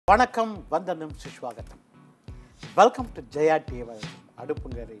வணக்கம் வந்தனம் சுஷ்வாகத்தம். Welcome to Jaya TV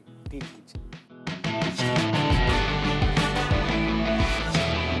அடுப்புங்கரை dean kitchen.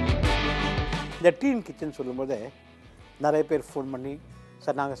 இந்த டீன் கிச்சன் சொல்லும்போது நிறைய பேர் ஃபோன் பண்ணி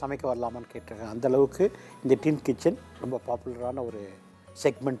சார் நாங்கள் சமைக்க வரலாமான்னு கேட்டிருக்காங்க. அந்தளவுக்கு இந்த டீன் கிச்சன் ரொம்ப பாப்புலரான ஒரு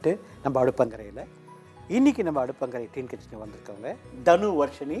செக்மெண்ட்டு நம்ம அடுப்பங்கரையில். இன்றைக்கி நம்ம அடுப்பங்கரை டீன் கிச்சனுக்கு வந்திருக்கவங்க தனு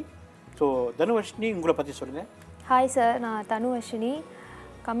வர்ஷினி. ஸோ தனு வர்ஷினி, உங்களை பற்றி சொல்லுங்கள். Hi sir, நான் தனு Varshini,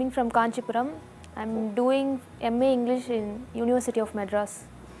 coming from Kanchipuram. I'm doing MA English in University of Madras.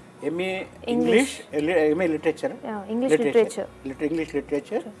 MA English, MA Literature. Yeah, English Literature. English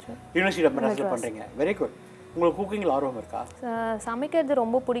Literature. University of Madras பண்ணுறீங்க. Very good. உங்களுக்கு குக்கிங்கில் ஆர்வம் இருக்கா? சமைக்கிறது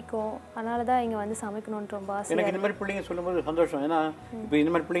ரொம்ப பிடிக்கும், அதனால தான் இங்கே வந்து சமைக்கணும்னு ரொம்ப ஆசை. எனக்கு இந்த மாதிரி பிள்ளைங்க சொல்லும்போது சந்தோஷம். ஏன்னா இப்போ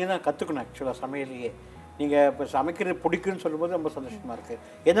இந்த மாதிரி பிள்ளைங்க தான் கற்றுக்கணும் ஆக்சுவலாக சமையலையே. நீங்கள் இப்போ சமைக்கிறது பிடிக்குன்னு சொல்லும்போது ரொம்ப சந்தோஷமாக இருக்குது.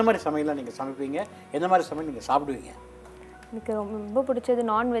 எந்த மாதிரி சமையலாம் நீங்கள் சமைப்பீங்க, எந்த மாதிரி சமையல் நீங்கள் சாப்பிடுவீங்க? எனக்கு ரொம்ப பிடிச்சது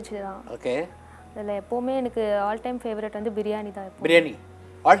நான்வெஜ் தான். ஓகே. அதில் எப்போவுமே எனக்கு ஆல் டைம் ஃபேவரட் வந்து பிரியாணி தான். Biryani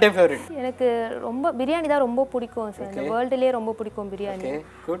all time favourite? எனக்கு ரொம்ப பிரியாணி தான் ரொம்ப பிடிக்கும் சார். இந்த வேர்ல்டுலேயே ரொம்ப பிடிக்கும் பிரியாணி.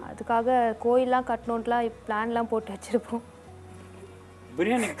 அதுக்காக கோயிலெலாம் கட்டணுன்ட்டுலாம் பிளான்லாம் போட்டு வச்சுருப்போம்.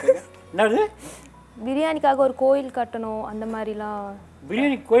 பிரியாணி என்னது? பிரியாணிக்காக ஒரு கோயில் கட்டணும் அந்த மாதிரிலாம்.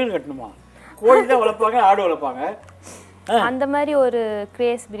 பிரியாணி கோயில் கட்டணுமா? கோயில் தான் வளர்ப்பாங்க, ஆடு வளர்ப்பாங்க, அந்த மாதிரி ஒரு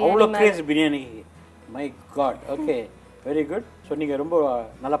கிரேஸ் பிரியாணி. அவ்வளோ grace biryani. My God. Okay, very good. So நீங்கள் ரொம்ப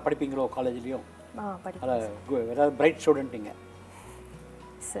நல்லா படிப்பீங்களோ காலேஜ்லேயும்? ஏதாவது பிரைட் ஸ்டூடெண்ட் நீங்கள்?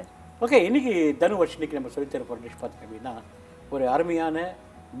 Sir okay. இன்றைக்கி தனு வர்ஷினிக்கு நம்ம சொல்லித்தர போகிற டிஷ் பார்த்திங்க அப்படின்னா ஒரு அருமையான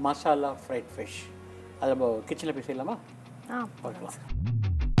மசாலா ஃப்ரைட் ஃபிஷ். அதை நம்ம கிச்சனில் போய் செய்யலாமா? பார்க்கலாம்.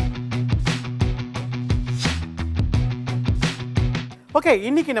 ஓகே,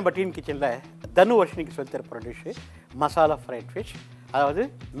 இன்றைக்கி நம்ம டீன் கிச்சனில் தனு வர்ஷினிக்கு சொல்லித்தர போகிற டிஷ்ஷு மசாலா ஃப்ரைட் ஃபிஷ். அதாவது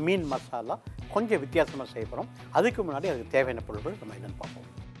மீன் மசாலா கொஞ்சம் வித்தியாசமாக செய்ய போகிறோம். அதுக்கு முன்னாடி அதுக்கு தேவையான பொருட்கள் நம்ம என்னென்னு பார்ப்போம்.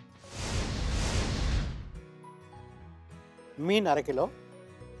 மீன் 1/2 கிலோ,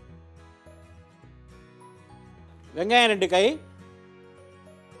 வெங்காயம் 2 கை,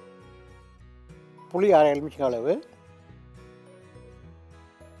 புளி 1/2 எலுமிச்சை அளவு,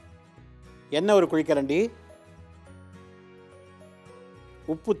 எண்ணெய் 1 குழிக்கரண்டி,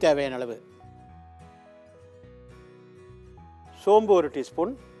 உப்பு தேவையான அளவு, சோம்பு 1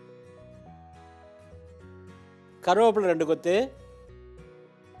 டீஸ்பூன், கருவேப்பிலை 2 கொத்து,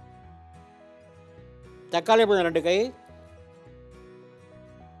 தக்காளி பழம் 2 கை,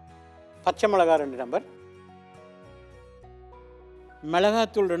 பச்சை மிளகாய் 2 நம்பர்,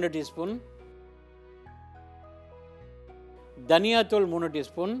 மிளகாத்தூள் 2 டீஸ்பூன், தனியாத்தூள் 3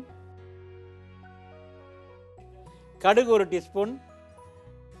 டீஸ்பூன், கடுகு 1 டீஸ்பூன்,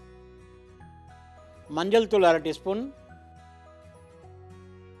 மஞ்சள் தூள் 1/2 டீஸ்பூன்,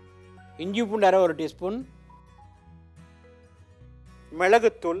 இஞ்சி பூண்டு 1 டீஸ்பூன்,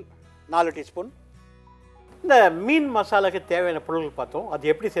 மிளகுத்தூள் 4 டீஸ்பூன். இந்த மீன் மசாலாவுக்கு தேவையான பொருட்கள் பார்த்தோம்.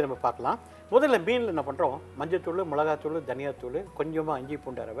 அது எப்படி செய்ய நம்ம பார்க்கலாம். முதல்ல மீனில் என்ன பண்ணுறோம், மஞ்சத்தூள், மிளகாத்தூள், தனியாத்தூள், கொஞ்சமாக இஞ்சி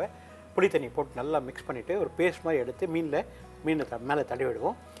பூண்டு அரவை, புளி தண்ணி போட்டு நல்லா மிக்ஸ் பண்ணிவிட்டு ஒரு பேஸ்ட் மாதிரி எடுத்து மீனை மேலே தடவி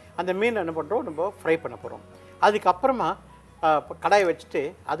விடுவோம். அந்த மீனை என்ன பண்ணுறோம், நம்ம ஃப்ரை பண்ண போகிறோம். அதுக்கப்புறமா கடாயை வச்சுட்டு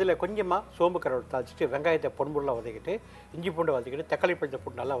அதில் கொஞ்சமாக சோம்பு கருவேப்பிலை தாளிச்சிட்டு வெங்காயத்தை பொன்புள்ளாக வதக்கிட்டு, இஞ்சி பூண்டை வதக்கிட்டு, தக்காளி பழத்தை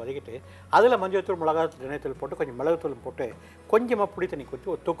போட்டு நல்லா வதக்கிட்டு, அதில் மஞ்சள்தூள், மிளகாத்தூள், தனியாத்தூள் போட்டு கொஞ்சம் மிளகுத்தூள் போட்டு கொஞ்சமாக புளி தண்ணி ஊற்றி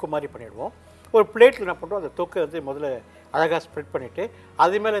ஒரு தொக்கு மாதிரி பண்ணிவிடுவோம். ஒரு பிளேட்டில் என்ன பண்ணுறோம், அந்த தொக்கை வந்து முதல்ல அழகாக ஸ்ப்ரெட் பண்ணிவிட்டு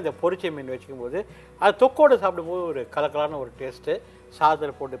அது மேலே இந்த பொரிச்ச மீன் வச்சுக்கும்போது அது தொக்கோடு சாப்பிடும்போது ஒரு கலக்கலான ஒரு டேஸ்ட்டு.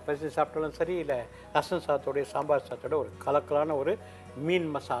 சாதத்தில் போட்டு பசி சாப்பிட்டாலும் சரி, இல்லை ரசம் சாதத்தோடைய சாம்பார் சாதத்தோட ஒரு கலக்கலான ஒரு மீன்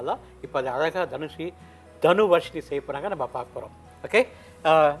மசாலா. இப்போ அது அழகாக தனு வர்ஷினி செய்ய போகிறாங்க, நம்ம பார்க்க போகிறோம். ஓகே.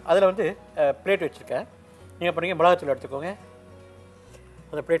 அதில் வந்து பிளேட் வச்சுருக்கேன். நீங்கள் பண்ணுறீங்க, மிளகாத்தூள் எடுத்துக்கோங்க.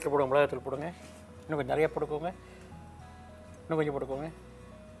 அந்த பிளேட்டில் போடுங்க, மிளகாத்தூள் போடுங்க. இன்னும் கொஞ்சம் நிறையா போட்டுக்கோங்க, இன்னும் கொஞ்சம் போட்டுக்கோங்க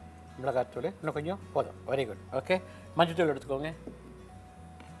மிளகாத்தூள், இன்னும் கொஞ்சம் போதும். Very good. ஓகே. மஞ்சத்தூள் எடுத்துக்கோங்க,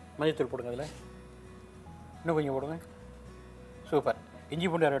 மஞ்சத்தூள் போடுங்க. அதில் இன்னும் கொஞ்சம் போடுங்க. சூப்பர். இஞ்சி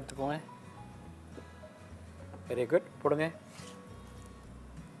பூண்டு எடுத்துக்கோங்க. Very good. போடுங்க,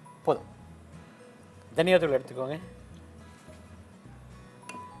 போதும். தனியாத்தூள் எடுத்துக்கோங்க,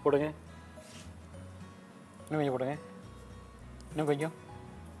 போடுங்க. இன்னும் கொஞ்சம் போடுங்க, இன்னும் கொஞ்சம்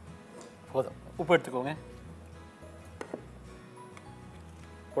போதும். உப்பு எடுத்துக்கோங்க,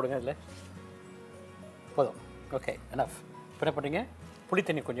 போடுங்க. இதில் போதும். Okay, enough. இப்போ என்ன பண்ணுறீங்க, புளி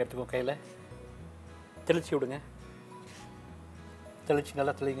தண்ணி கொஞ்சம் எடுத்துக்கோங்க, கையில் தெளித்து விடுங்க. தெளித்து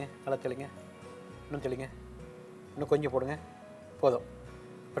நல்லா தெளிங்க, நல்லா தெளிங்க, இன்னும் தெளிங்க, இன்னும் கொஞ்சம் போடுங்க, போதும்.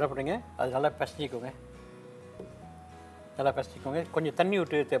 என்ன பண்ணுங்க, அது நல்லா பிசைஞ்சிக்கோங்க, நல்லா பிசைஞ்சிக்கோங்க. கொஞ்சம் தண்ணி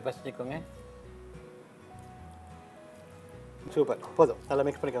விட்டு பிசைஞ்சிக்கோங்க. சூப்பர், போதும். நல்லா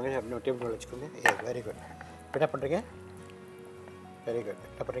மிக்ஸ் பண்ணிக்கோங்க. இன்னும் டேபிள் வச்சுக்கோங்க. Very good. என்ன பண்ணுறீங்க, வெரி குட்.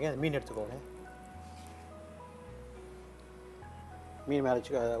 என்ன பண்ணுறீங்க, அந்த மீன் எடுத்துக்கோங்க. மீன் மேலே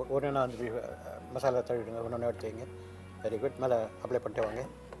வச்சு ஒன்று வந்து மசாலா தழுவிடுங்க, ஒன்று எடுத்து வைங்க. Very good. மேலே அப்ளை பண்ணிட்டு வாங்க.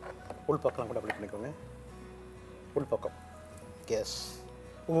 உள் பக்கம் கூட அப்ளை பண்ணிக்கோங்க. உள் பக்கம். எஸ்.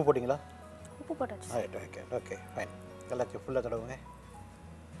 உப்பு போட்டிங்களா? உப்பு போட்டாச்சு. ரைட். Okay okay fine. எல்லாத்தையும் ஃபுல்லாக தடவுங்க.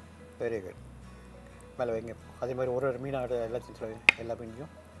 Very good. மேலே வைங்க. அதே மாதிரி ஒரு மீனாக எல்லாத்தையும் தடவைங்க. எல்லா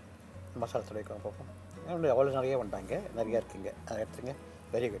மீனையும் மசாலா தடவிக்கோங்க பார்ப்போம். அவ்வளோ நிறைய வந்துட்டாங்க, நிறையா இருக்குங்க, அதை எடுத்துங்க.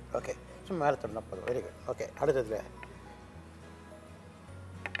 Very good. ஓகே. சும்மா மேலே தடவினா போதும். Very good. ஓகே. அடுத்ததில்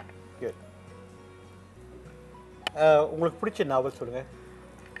குட். உங்களுக்கு பிடிச்ச நாவல் சொல்லுங்கள்.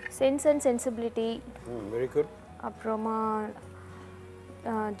 Sense and sensibility. Very good. அப்புறமா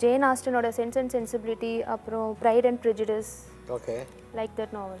ஜேன் ஆஸ்டனோட சென்ஸ் அண்ட் சென்சிபிலிட்டி, அப்புறம் fried and prejudice. Okay. Like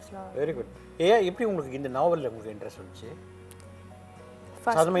that நாவல்ஸ்லாம். Very good. எப்படி உங்களுக்கு இந்த நாவலில் உங்களுக்கு இன்ட்ரெஸ்ட் வந்துச்சு?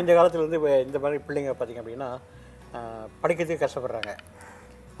 சாதாரணமாக இந்த காலத்தில் வந்து இந்த மாதிரி பிள்ளைங்க பார்த்திங்க அப்படின்னா படிக்கிறதுக்கு கஷ்டப்படுறாங்க.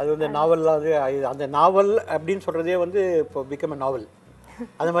 அது வந்து நாவல்லாம் வந்து அந்த நாவல் அப்படின்னு சொல்கிறதே வந்து இப்போ பிகம் அ நாவல்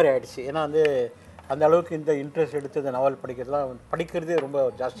அது மாதிரி ஆகிடுச்சு. ஏன்னா வந்து அந்த அளவுக்கு இந்த இன்ட்ரெஸ்ட் எடுத்து இந்த நாவல் படிக்கிறதே ரொம்ப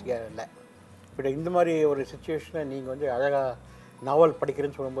ஜாஸ்தியாக இல்லை. இப்போ இந்த மாதிரி ஒரு சுச்சுவேஷனை நீங்கள் வந்து அழகாக நாவல்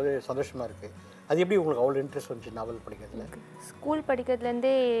படிக்கிறேன்னு சொல்லும்போது சந்தோஷமாக இருக்குது. அது எப்படி உங்களுக்கு அவ்வளோ இன்ட்ரெஸ்ட் வந்துச்சு நாவல் படிக்கிறதுல? ஸ்கூல்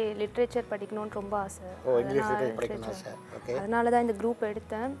படிக்கிறதுலேருந்தே லிட்ரேச்சர் படிக்கணும்னு ரொம்ப ஆசை. இங்கிலீஷ் லிட்ரேச்சர் படிக்கணும்னு ஆசை. ஓகே. அதனால தான் இந்த குரூப்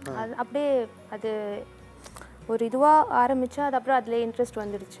எடுத்தேன். அது அப்படியே அது ஒரு இதுவாக ஆரம்பித்தா அது அப்புறம் அதில் இன்ட்ரெஸ்ட்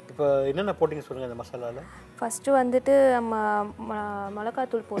வந்துடுச்சு. இப்போ என்னென்ன போட்டிங்க சொல்லுங்கள் இந்த மசாலாவில்? ஃபஸ்ட்டு வந்துட்டு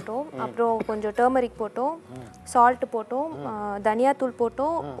மிளகாத்தூள் போட்டோம், அப்புறம் கொஞ்சம் டர்மரிக் போட்டோம், சால்ட்டு போட்டோம், தனியாத்தூள்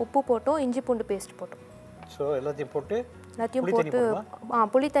போட்டோம், உப்பு போட்டோம், இஞ்சி பூண்டு பேஸ்ட் போட்டோம். ஸோ எல்லாத்தையும் போட்டு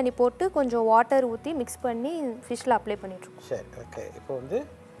புளி தண்ணி போட்டு கொஞ்சம் வாட்டர் ஊற்றி மிக்ஸ் பண்ணி ஃபிஷ்ஷில் அப்ளை பண்ணிட்டுருக்கோம். சரி. ஓகே. இப்போ வந்து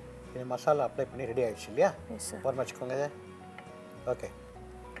இந்த மசாலா அப்ளை பண்ணி ரெடி ஆகிடுச்சு இல்லையா? Yes sir. ஓரமாக வச்சுக்கோங்க. ஓகே.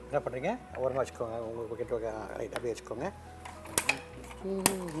 என்ன பண்ணுறீங்க, ஓரமாக வச்சுக்கோங்க. உங்களுக்கு பக்கெட் ரைட் அப்படியே வச்சுக்கோங்க.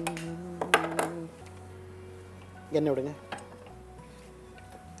 எண்ணெய் விடுங்க.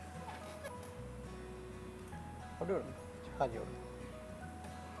 அப்படியே விடுங்க. காஞ்சி விடுங்க.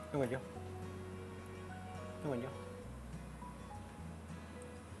 இன்னும் கொஞ்சம், இன்னும் கொஞ்சம்.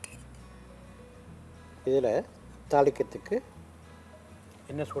 இதில் தாளிக்கிறதுக்கு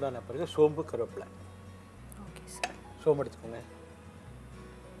என்ன சூடான பிறகு சோம்பு, கருவேப்பிலை. Okay sir. சோம்பு எடுத்துக்கோங்க.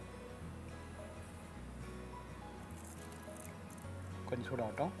 கொஞ்சம்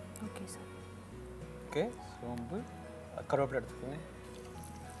சூடாகட்டும். Okay sir. ஓகே. சோம்பு, கருவேப்பிலை எடுத்துக்கோங்க.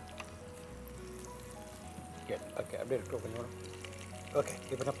 ஓகே. அப்படியே இருக்கட்டும் கொஞ்சம். ஓகே.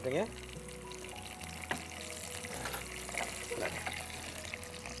 இப்போ என்ன பண்ணுறீங்க,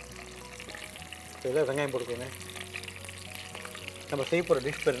 இதில் வெங்காயம் போட்டுக்கோங்க. நம்ம செய்ய போகிற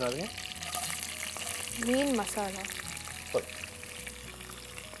டிஷ் பேர் என்னதுங்க? மீன் மசாலா.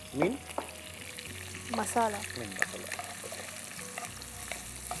 மீன் மசாலா. மீன் மசாலா.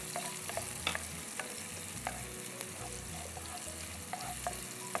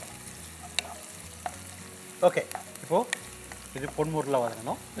 ஓகே. இப்போது இது பொன்முறையில்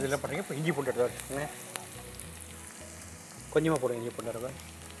வதங்கணும். இதில் பண்ணுறீங்க. இப்போ இஞ்சி பூண்டு எடுத்து வச்சுக்கோங்க. கொஞ்சமாக போடுங்க இஞ்சி பூண்டு எடுத்து.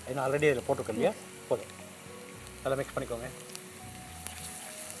 ஏன்னா ஆல்ரெடி அதில் போட்டுருக்கோம் இல்லையா? போதும். நல்லா மிக்ஸ் பண்ணிக்கோங்க.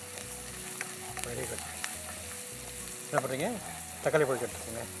 Very good. என்ன பண்ணுறீங்க, தக்காளி பழம்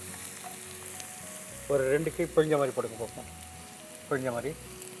எடுத்துக்கோங்க. ஒரு 2 கை பிழிஞ்ச மாதிரி போடுங்க பார்ப்போம். பிழிஞ்ச மாதிரி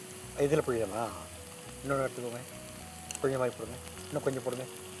இதில் பிழியலாம். இன்னொன்று எடுத்துக்கோங்க. பிழிஞ்ச மாதிரி போடுங்க. இன்னும் கொஞ்சம் போடுங்க.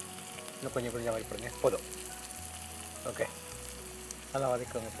 இன்னும் கொஞ்சம் பிழிஞ்ச மாதிரி போடுங்க. போதும். ஓகே. நல்லா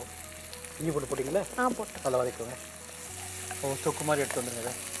வதக்கிக்கோங்க. இப்போ இஞ்சி போட்டு போட்டிங்களா? போட்டு நல்லா வதக்கிக்கோங்க. தொக்கு மாதிரி எடுத்து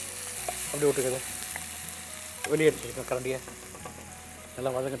வந்துடுங்க. அப்படி விட்டுக்குது. வெளியே எடுத்துக்கோங்க கரண்டியை.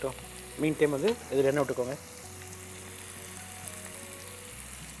 நல்லா வதங்கட்டும். மீன் டைம் வந்து இதில் எண்ணெய் விட்டுக்கோங்க.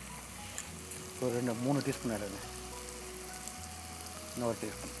 ஒரு 3 டீஸ்பூன் எடுங்க. இன்னும் 1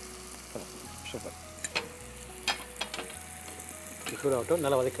 டீஸ்பூன். சூப்பர். சூடாகட்டும்.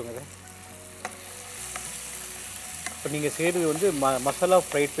 நல்லா வதக்கிக்கோங்க இதை. இப்போ நீங்கள் செய்கிறது வந்து மசாலா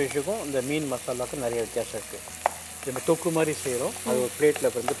ஃப்ரைட் ஃபிஷ்ஷுக்கும் இந்த மீன் மசாலாவுக்கும் நிறைய வித்தியாசம் இருக்குது. நம்ம தொக்கு மாதிரி செய்கிறோம். அது ஒரு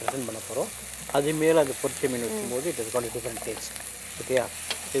பிளேட்டில் வந்து ப்ரெசென்ட் பண்ண போகிறோம். அது மேலே அது பொரிச்ச மீன் வைக்கும்போது it is God different taste. ஓகேயா?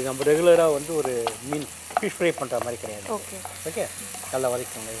 இது நம்ம ரெகுலராக வந்து ஒரு மீன் ஃபிஷ் ஃப்ரை பண்ணுற மாதிரி கிடையாது. ஓகே. ஓகே. நல்லா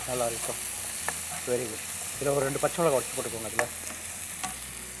வதக்கிக்கோங்க. நல்லா வதக்கும். Very good. இதில் ஒரு 2 பச்சை மிளகா உடச்சி போட்டுக்கோங்க.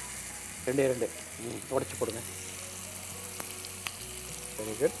 அதில் 2 உடச்சி போடுங்க.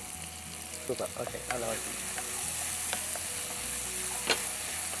 Very good. சூப்பர். ஓகே. நல்லா வதக்கி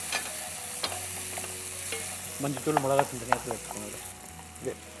மஞ்சத்தூள், மிளகாத்தூள் தனியாக வச்சுக்கோங்க.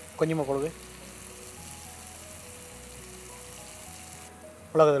 இது கொஞ்சமாக போடுங்க.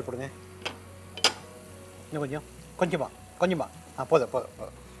 மிளகாத்தூள் போடுங்க. இன்னும் கொஞ்சமாக. போதும்.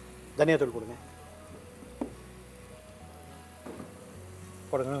 தனியாத்தூள் கொடுங்க.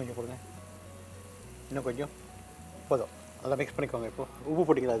 போடுங்க, கொஞ்சம் போடுங்க, இன்னும் கொஞ்சம் போதும். நல்லா மிக்ஸ் பண்ணிக்கோங்க. இப்போது உப்பு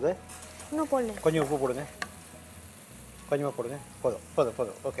போட்டிங்களா? அது இன்னும் போடல. கொஞ்சம் உப்பு போடுங்க, கொஞ்சமாக போடுங்க. போதும் போதும்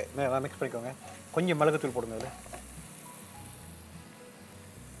போதும். ஓகே, நல்லா மிக்ஸ் பண்ணிக்கோங்க. கொஞ்சம் மிளகுத்தூள் போடுங்க அதில்.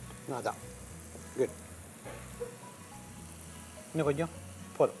 அதான் குட். இன்னும் கொஞ்சம்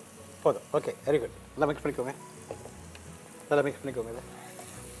போதும் போதும். Okay, very good. நல்லா மிக்ஸ் பண்ணிக்கோங்க, நல்லா மிக்ஸ் பண்ணிக்கோங்க. இதை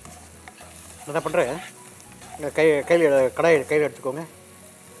நான் என்ன பண்ணுறேன், கையில் கையில் எடுத்துக்கோங்க.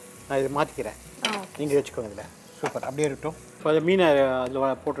 நான் இதை மாற்றிக்கிறேன், நீங்கள் வச்சுக்கோங்க. இதில் சூப்பர், அப்படியே இருக்கட்டும். ஸோ அதை மீனை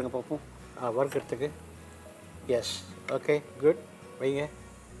அதில் போட்டுருங்க பார்ப்போம் வறுக்கிறதுக்கு. S, okay, good. வைங்க,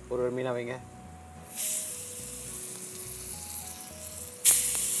 ஒரு மீனாக வைங்க.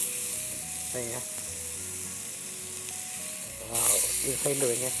 வைங்க, இது சைடில்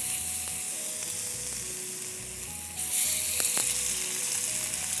வைங்க.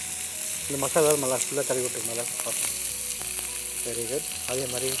 இந்த மசாலா நல்லா ஃபுல்லாக தடவி விட்டுருங்க. நல்லா பார்ப்போம். Very good. அதே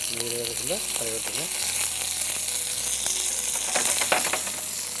மாதிரி நீங்கள் இருந்தால் தடவி விட்டுருங்க.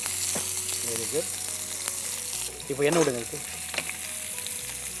 Very good. இப்போ எண்ணெய் விடுங்க, இதுக்கு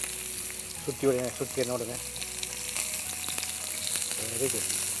சுற்றி விடுங்க, சுற்றி எண்ணெய் விடுங்க. Very good.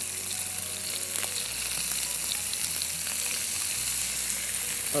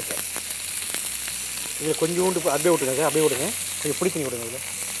 ஓகே, இதில் கொஞ்சோண்டு அப்படியே விட்டுருங்க, அப்படியே விடுங்க. கொஞ்சம் பிடிக்கணும் விடுங்க. இதில்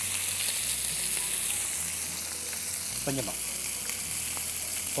கொஞ்சமாக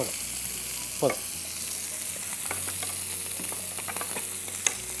போதும் போதும்.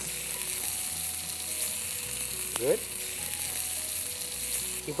 குட்.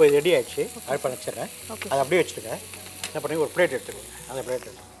 இப்போ இது ரெடி ஆகிடுச்சு. அடுப்பை வச்சிடுறேன். அதை அப்படியே வச்சுருங்க. என்ன பண்ணுங்க, ஒரு பிளேட் எடுத்துக்கோங்க. அந்த பிளேட்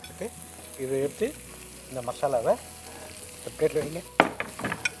எடுத்துட்டு இதை எடுத்து இந்த மசாலாவை இந்த பிளேட்டில் வைங்க.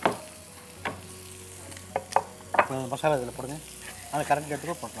 மசாலா இதில் போடுங்க. அதை கரண்ட்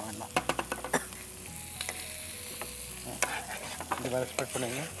எடுத்துக்கூட போட்டலாம் வேண்டாம். இந்த வேலை ஸ்ப்ரெட்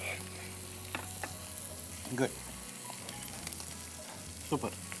பண்ணுங்க. Good,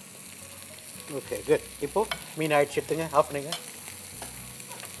 super. Okay, good. இப்போது மீன் ஆயிடுச்சு, எடுத்துங்க, ஆஃப் பண்ணுங்க.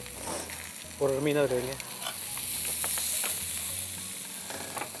 ஒரு மீனாக அதில் வைங்க.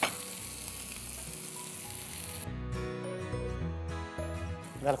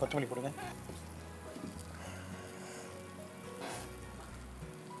 மேலே கொத்தமல்லி போடுங்க.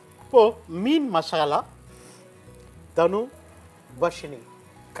 இப்போது மீன் மசாலா தனு வர்ஷினி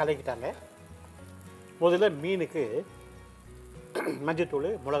கலக்கிட்டாங்க. முதல்ல மீனுக்கு மஞ்சத்தூள்,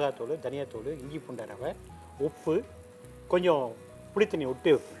 மிளகாத்தூள், தனியாத்தூள், இஞ்சி பூண்டு ரவை, உப்பு, கொஞ்சம் புளி தண்ணி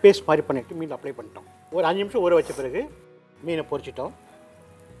விட்டு பேஸ்ட் மாதிரி பண்ணிவிட்டு மீன் அப்ளை பண்ணிட்டோம். ஒரு 5 நிமிஷம் ஊற வச்ச பிறகு மீனை பொரிச்சிட்டோம்.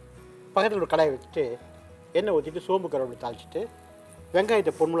 பக்கத்தில் ஒரு கடாயை வச்சுட்டு எண்ணெய் ஊற்றிட்டு சோம்பு கருவேப்பிலை தாளிச்சிட்டு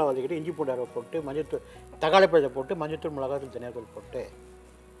வெங்காயத்தை பொன்முளா வதக்கிட்டு இஞ்சி பூண்டு ரவை போட்டு மஞ்சத்தூள், தக்காளி பழத்தை போட்டு மஞ்சத்தூள், மிளகாத்தூள், தனியாத்தூள் போட்டு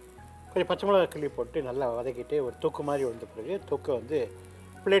கொஞ்சம் பச்சை மிளகா கிள்ளி போட்டு நல்லா வதக்கிட்டு ஒரு தொக்கு மாதிரி வந்த பிறகு தொக்கை வந்து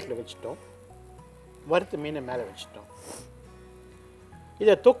பிளேட்டில் வச்சுட்டோம். வறுத்து மீனை மேலே வச்சுட்டோம்.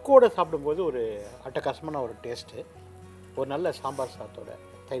 இதை தொக்கோடு சாப்பிடும்போது ஒரு அட்டகாசமான ஒரு டேஸ்ட்டு. ஒரு நல்ல சாம்பார் சாதத்தோட,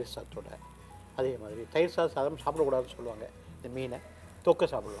 தயிர் சாதத்தோட, அதே மாதிரி தயிர் சாதம் சாப்பிடக்கூடாதுன்னு சொல்லுவாங்க. இந்த மீனை தொக்கை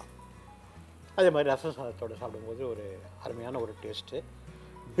சாப்பிடலாம். அதே மாதிரி ரசம் சாதத்தோடு சாப்பிடும்போது ஒரு அருமையான ஒரு டேஸ்ட்டு.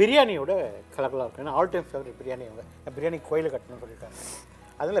 பிரியாணியோட கலக்கலாக இருக்கும். ஏன்னா ஆல் டைம் ஃபேவரட் பிரியாணி. அவங்க பிரியாணி கோயில் கட்டணும்னு சொல்லியிருக்காங்க.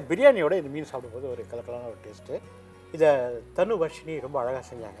 அதில் பிரியாணியோட இந்த மீன் சாப்பிடும்போது ஒரு கலக்கலான ஒரு டேஸ்ட்டு. இதை தனு வர்ஷினி ரொம்ப அழகாக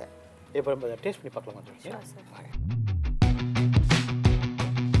செஞ்சாங்க. இப்போ நம்ம இதை டேஸ்ட் பண்ணி பார்க்கலாம்.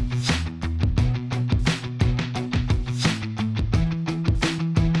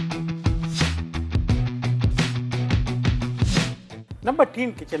 நம்ம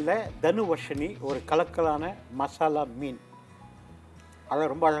டீன் கிச்சனில் தனு வர்ஷினி ஒரு கலக்கலான மசாலா மீன்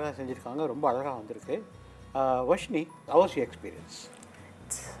ரொம்ப அழகாக செஞ்சுருக்காங்க. ரொம்ப அழகாக வந்திருக்கு. Varshini, how you experience?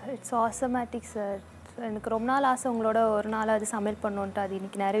 It's ஆசமேட்டிக் sir. எனக்கு ரொம்ப நாள் ஆசை உங்களோட ஒரு நாள் அது சமையல் பண்ணோன்ட்டு, அது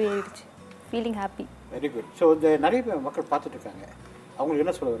இன்றைக்கி நிறைவேறிடுச்சு. Feeling happy. Very good. So இந்த நிறைய பேர் மக்கள் பார்த்துட்டு இருக்காங்க, அவங்களுக்கு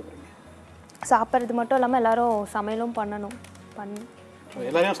என்ன சொல்ல விரும்புகிறீங்க? சாப்பிட்றது மட்டும் இல்லாமல் எல்லோரும் சமையலும் பண்ணணும்.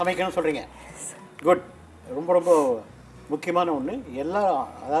 எல்லாரையும் சமைக்கணும்னு சொல்கிறீங்க. குட். ரொம்ப ரொம்ப முக்கியமான ஒன்று.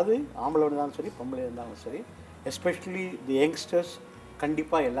 அதாவது ஆம்பளை இருந்தாலும் சரி, பொம்பளை இருந்தாலும் சரி, எஸ்பெஷலி தி யங்ஸ்டர்ஸ்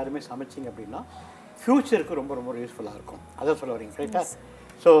கண்டிப்பாக எல்லாருமே சமைச்சிங்க அப்படின்னா ஃப்யூச்சருக்கு ரொம்ப ரொம்ப யூஸ்ஃபுல்லாக இருக்கும். அதான் சொல்ல வரீங்க, கரெக்டாக?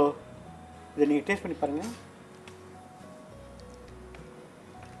 ஸோ இதை நீங்கள் டேஸ்ட் பண்ணி பாருங்கள்.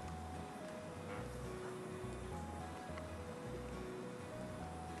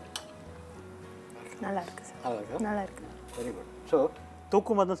 நல்லா இருக்கு சார். நல்லா இருக்கு. நல்லா இருக்கு. Very good. ஸோ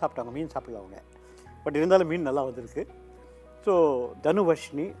தூக்கு மாதிரி தான் சாப்பிட்டாங்க, மீன் சாப்பிடல அவங்க. பட் இருந்தாலும் மீன் நல்லா வந்திருக்கு. ஸோ தனு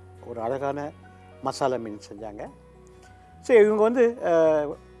வர்ஷினி ஒரு அழகான மசாலா மீன் செஞ்சாங்க. ஸோ இவங்க வந்து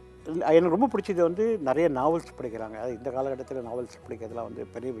எனக்கு ரொம்ப பிடிச்சது வந்து நிறைய நாவல்ஸ் படிக்கிறாங்க. அது இந்த காலகட்டத்தில் நாவல்ஸ் படிக்கிறதுலாம் வந்து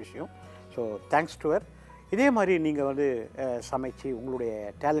பெரிய விஷயம். So thanks to her. இதே மாதிரி நீங்கள் வந்து சமைச்சு உங்களுடைய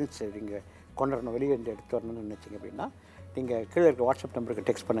டேலண்ட்ஸ் நீங்கள் கொண்டு வரணும், வெளியே எடுத்து வரணும்னு நினச்சிங்க அப்படின்னா நீங்கள் கீழே இருக்க வாட்ஸ்அப் நம்பருக்கு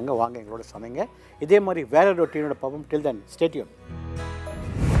டெக்ஸ்ட் பண்ணுங்கள், வாங்க எங்களோட சமைங்க. இதே மாதிரி வேற ரொட்டீனோட பார்ப்போம். டில் தென் ஸ்டே டியூன்.